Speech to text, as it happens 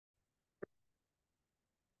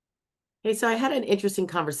Hey, so I had an interesting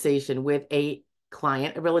conversation with a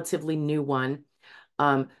client, a relatively new one,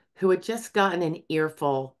 who had just gotten an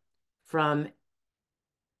earful from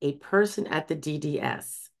a person at the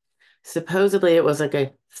DDS. Supposedly, it was like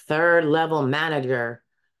a third level manager.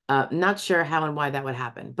 Not sure how and why that would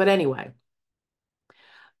happen. But anyway,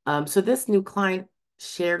 so this new client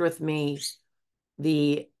shared with me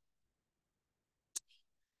the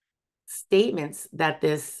statements that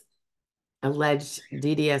this alleged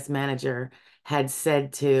DDS manager had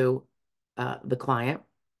said to the client.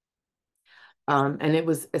 And it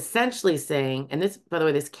was essentially saying, and this, by the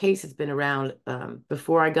way, this case has been around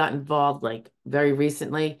before I got involved, like very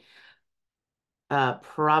recently,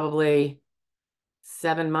 probably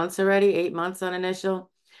 7 months already, 8 months on initial.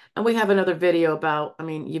 And we have another video about, I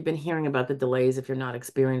mean, you've been hearing about the delays if you're not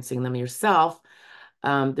experiencing them yourself.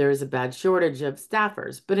 There is a bad shortage of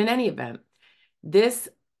staffers. But in any event, this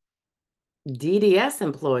DDS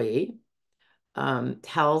employee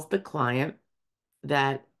tells the client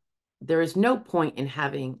that there is no point in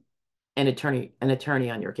having an attorney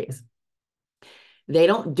on your case. They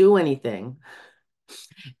don't do anything,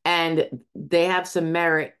 and they have some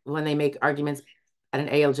merit when they make arguments at an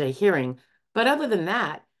ALJ hearing. But other than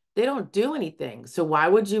that, they don't do anything. So why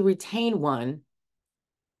would you retain one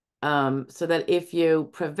so that if you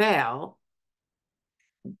prevail,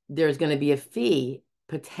 there's going to be a fee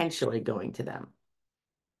potentially going to them?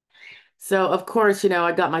 So of course,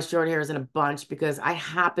 I got my short hairs in a bunch because I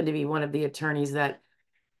happen to be one of the attorneys that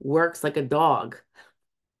works like a dog.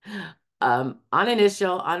 On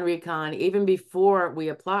initial, on recon, even before we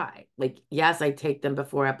apply. Like, yes, I take them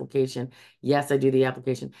before application. Yes, I do the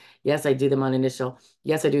application. Yes, I do them on initial.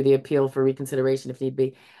 Yes, I do the appeal for reconsideration if need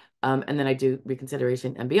be. And then I do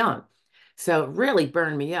reconsideration and beyond. So it really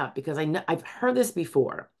burned me up because I know I've heard this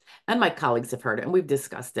before, and my colleagues have heard it, and we've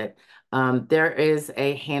discussed it. There is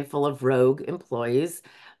a handful of rogue employees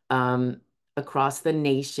across the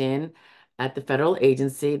nation at the federal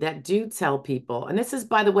agency that do tell people, and this is,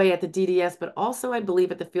 by the way, at the DDS, but also I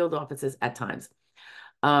believe at the field offices at times.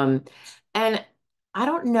 Um, and I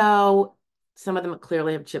don't know, some of them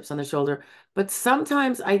clearly have chips on their shoulder, but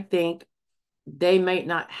sometimes I think they might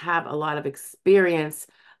not have a lot of experience,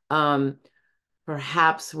 um,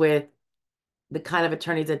 perhaps with the kind of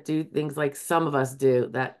attorneys that do things like some of us do,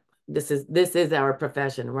 that this is our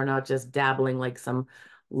profession. We're not just dabbling like some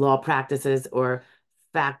law practices or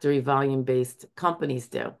factory volume based companies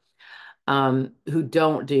do, who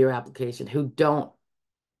don't do your application, who don't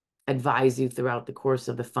advise you throughout the course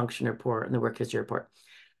of the function report and the work history report.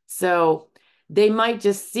 So they might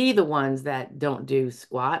just see the ones that don't do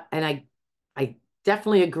squat. And I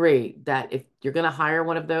definitely agree that if you're going to hire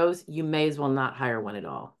one of those, you may as well not hire one at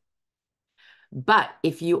all. But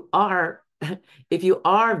if you are if you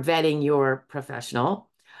are vetting your professional,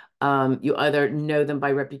 you either know them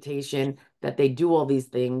by reputation that they do all these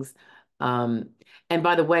things. And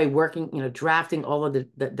by the way, working, drafting all of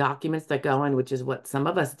the documents that go in, which is what some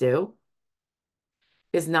of us do,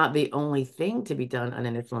 is not the only thing to be done on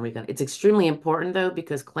an initial recon. It's extremely important though,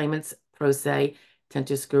 because claimants pro se tend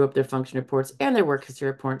to screw up their function reports and their work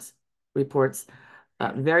history reports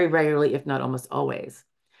very regularly, if not almost always.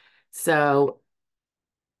 So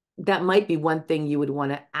that might be one thing you would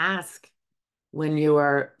want to ask when you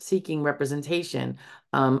are seeking representation.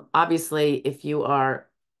 Obviously, if you have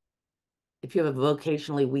a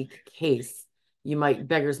vocationally weak case, you might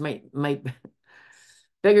beggars might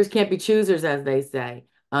beggars can't be choosers, as they say.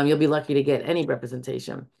 You'll be lucky to get any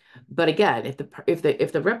representation. But again, if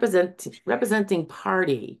the representing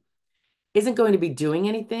party isn't going to be doing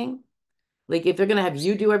anything, like if they're going to have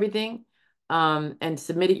you do everything, and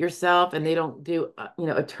submit it yourself, and they don't do,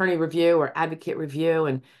 attorney review or advocate review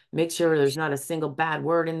and make sure there's not a single bad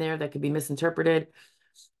word in there that could be misinterpreted,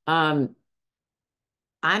 um,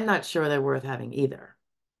 I'm not sure they're worth having either.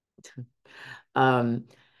 Um,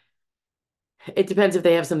 it depends if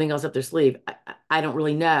they have something else up their sleeve. I don't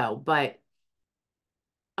really know, but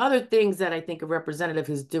other things that I think a representative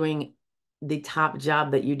who's doing the top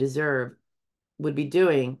job that you deserve would be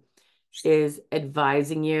doing is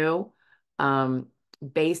advising you, um,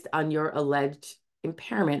 based on your alleged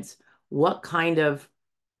impairments, what kind of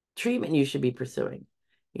treatment you should be pursuing.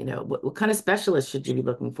 What kind of specialist should you be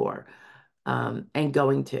looking for, and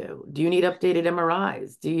going to? Do you need updated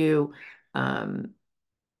MRIs? Um,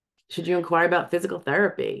 should you inquire about physical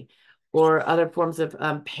therapy or other forms of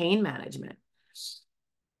pain management?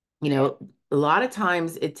 A lot of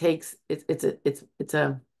times it takes, it's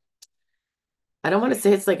a I don't want to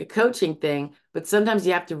say it's like a coaching thing, but sometimes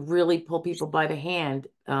you have to really pull people by the hand,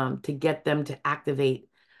 to get them to activate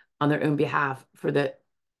on their own behalf for the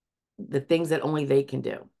things that only they can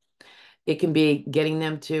do. It can be getting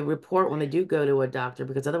them to report when they do go to a doctor,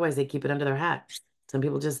 because otherwise they keep it under their hat. Some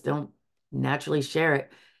people just don't naturally share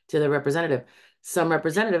it to their representative. Some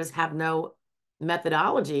representatives have no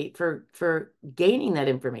methodology for gaining that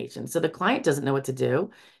information. So the client doesn't know what to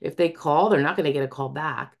do. If they call, they're not going to get a call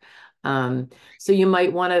back. So you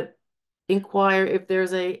might want to inquire if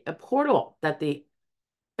there's a portal that the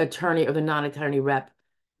attorney or the non-attorney rep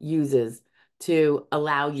uses to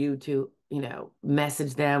allow you to,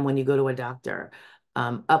 message them when you go to a doctor,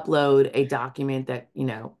 upload a document that,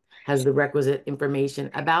 has the requisite information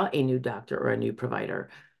about a new doctor or a new provider.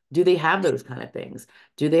 Do they have those kind of things?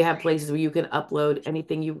 Do they have places where you can upload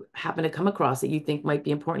anything you happen to come across that you think might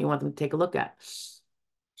be important, you want them to take a look at?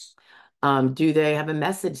 Do they have a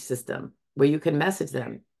message system where you can message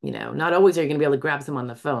them? Not always are you going to be able to grab them on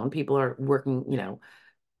the phone. People are working,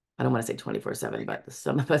 I don't want to say 24/7, but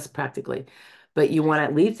some of us practically. But you want to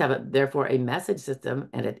at least have therefore a message system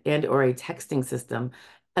and or a texting system,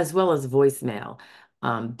 as well as voicemail.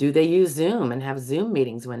 Do they use Zoom and have Zoom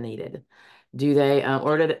meetings when needed? Do they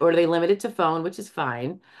or are they limited to phone, which is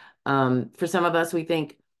fine. For some of us, we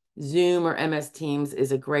think Zoom or MS Teams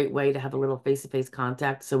is a great way to have a little face-to-face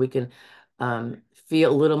contact so we can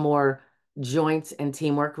feel a little more joint and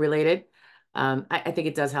teamwork related. I think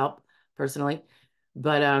it does help personally.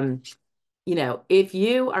 But if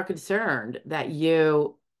you are concerned that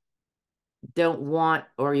you don't want,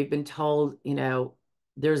 or you've been told,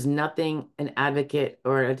 there's nothing an advocate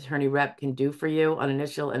or an attorney rep can do for you on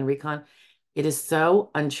initial and recon, it is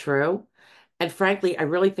so untrue. And frankly, I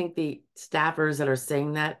really think the staffers that are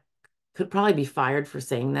saying that could probably be fired for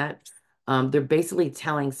saying that. They're basically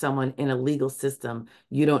telling someone in a legal system,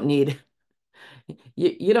 you don't need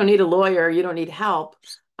you don't need a lawyer, you don't need help.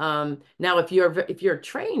 Now, if you're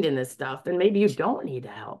trained in this stuff, then maybe you don't need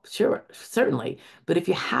help. Sure, certainly. But if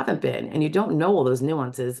you haven't been and you don't know all those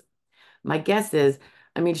nuances, my guess is,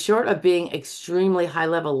 I mean, short of being extremely high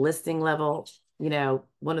level, listing level,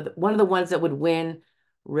 one of the ones that would win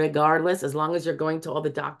regardless, as long as you're going to all the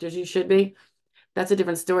doctors you should be, that's a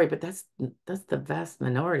different story. But that's the vast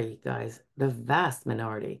minority, guys, the vast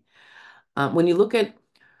minority. When you look at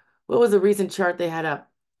what was the recent chart they had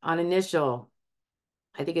up on initial,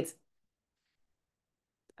 I think it's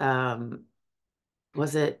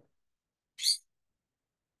was it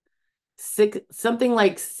something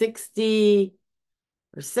like 60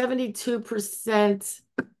 or 72%,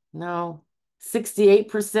 no,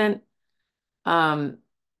 68%, um,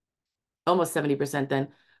 almost 70% then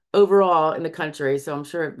overall in the country. So I'm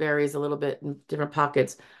sure it varies a little bit in different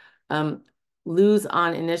pockets. Um, lose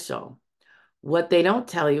on initial. What they don't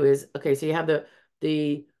tell you is, okay, so you have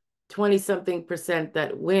the 20 something percent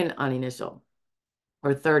that win on initial,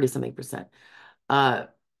 or 30 something percent.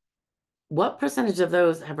 What percentage of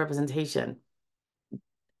those have representation?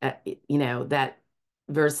 That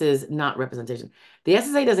versus not representation. The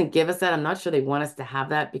SSA doesn't give us that. I'm not sure they want us to have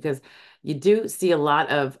that, because you do see a lot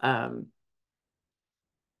of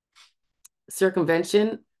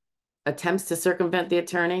circumvention, attempts to circumvent the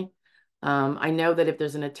attorney. I know that if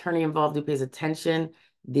there's an attorney involved who pays attention,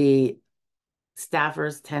 the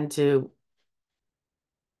staffers tend to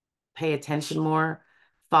pay attention more,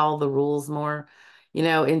 follow the rules more.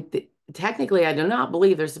 And technically, I do not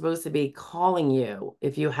believe they're supposed to be calling you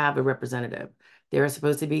if you have a representative. They're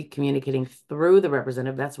supposed to be communicating through the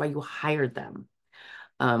representative. That's why you hired them.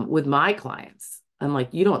 With my clients, I'm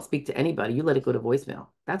like, you don't speak to anybody. You let it go to voicemail.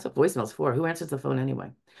 That's what voicemail's for. Who answers the phone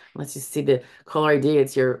anyway? Unless you see the caller ID,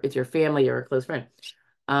 it's your family or a close friend.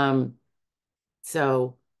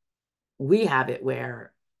 So we have it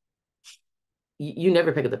where you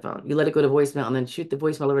never pick up the phone. You let it go to voicemail and then shoot the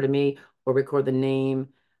voicemail over to me, or record the name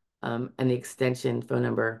and the extension phone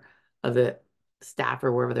number of the staff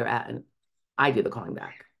or wherever they're at. And I do the calling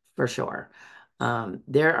back for sure.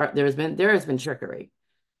 There has been trickery,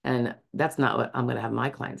 and that's not what I'm going to have my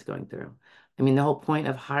clients going through. I mean, the whole point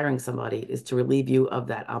of hiring somebody is to relieve you of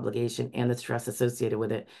that obligation and the stress associated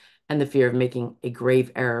with it, and the fear of making a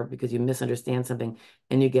grave error because you misunderstand something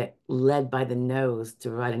and you get led by the nose to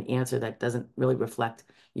provide an answer that doesn't really reflect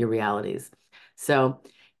your realities. So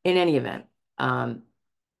in any event,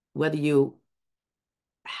 whether you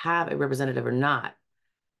have a representative or not,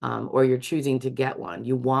 or you're choosing to get one,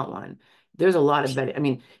 you want one, there's a lot of I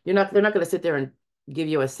mean, they're not going to sit there and give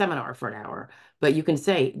you a seminar for an hour, but you can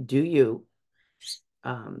say, do you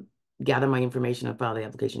gather my information and file the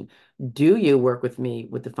application? Do you work with me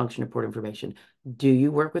with the function report information? Do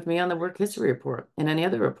you work with me on the work history report and any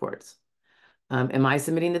other reports? Am I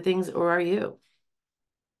submitting the things, or are you?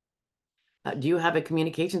 Do you have a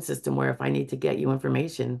communication system where if I need to get you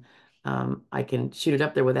information, I can shoot it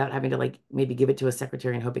up there without having to like maybe give it to a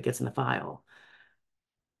secretary and hope it gets in the file,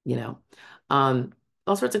 you know. Um,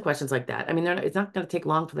 all sorts of questions like that. I mean, it's not going to take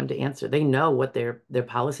long for them to answer. They know what their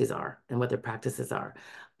policies are and what their practices are.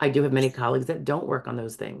 I do have many colleagues that don't work on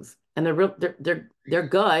those things, and they're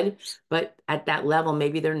good, but at that level,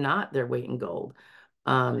 maybe they're not their weight in gold.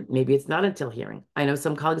 Maybe it's not until hearing. I know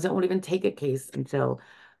some colleagues that won't even take a case until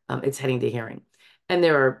it's heading to hearing, and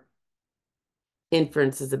there are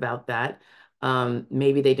inferences about that.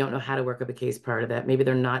 Maybe they don't know how to work up a case prior to that. Maybe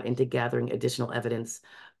they're not into gathering additional evidence,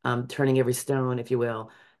 turning every stone, if you will,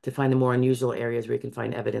 to find the more unusual areas where you can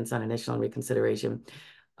find evidence on initial and reconsideration.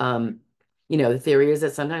 Um, the theory is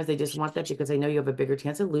that sometimes they just want that because they know you have a bigger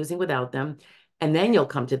chance of losing without them. And then you'll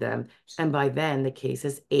come to them. And by then the case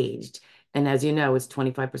has aged. And as you know, it's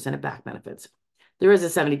 25% of back benefits. There is a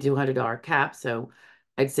 $7,200 cap. So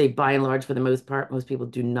I'd say by and large, for the most part, most people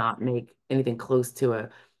do not make anything close to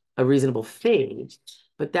a reasonable fee.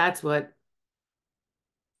 But that's what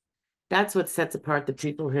sets apart the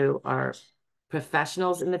people who are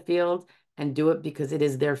professionals in the field and do it because it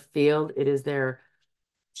is their field. It is their,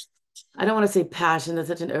 I don't want to say passion, that's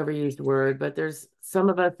such an overused word, but there's some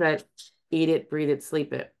of us that eat it, breathe it,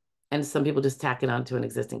 sleep it. And some people just tack it onto an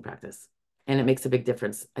existing practice. And it makes a big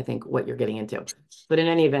difference, I think, what you're getting into. But in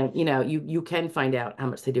any event, you can find out how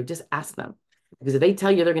much they do. Just ask them. Because if they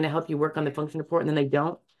tell you they're going to help you work on the function report and then they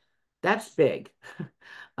don't, that's big.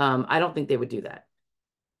 I don't think they would do that.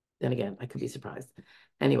 Then again, I could be surprised.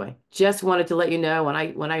 Anyway, just wanted to let you know when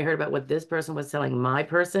I heard about what this person was telling my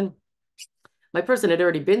person had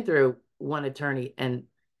already been through one attorney, and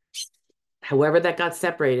however that got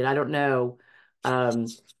separated, I don't know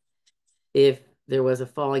if there was a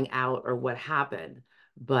falling out or what happened,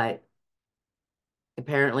 but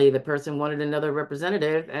apparently the person wanted another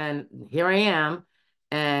representative, and here I am,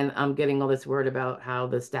 and I'm getting all this word about how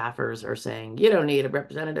the staffers are saying, you don't need a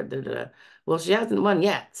representative. Da, da, da. Well, she hasn't won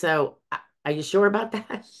yet. So are you sure about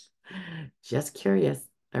that? Just curious.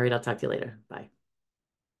 All right, I'll talk to you later. Bye.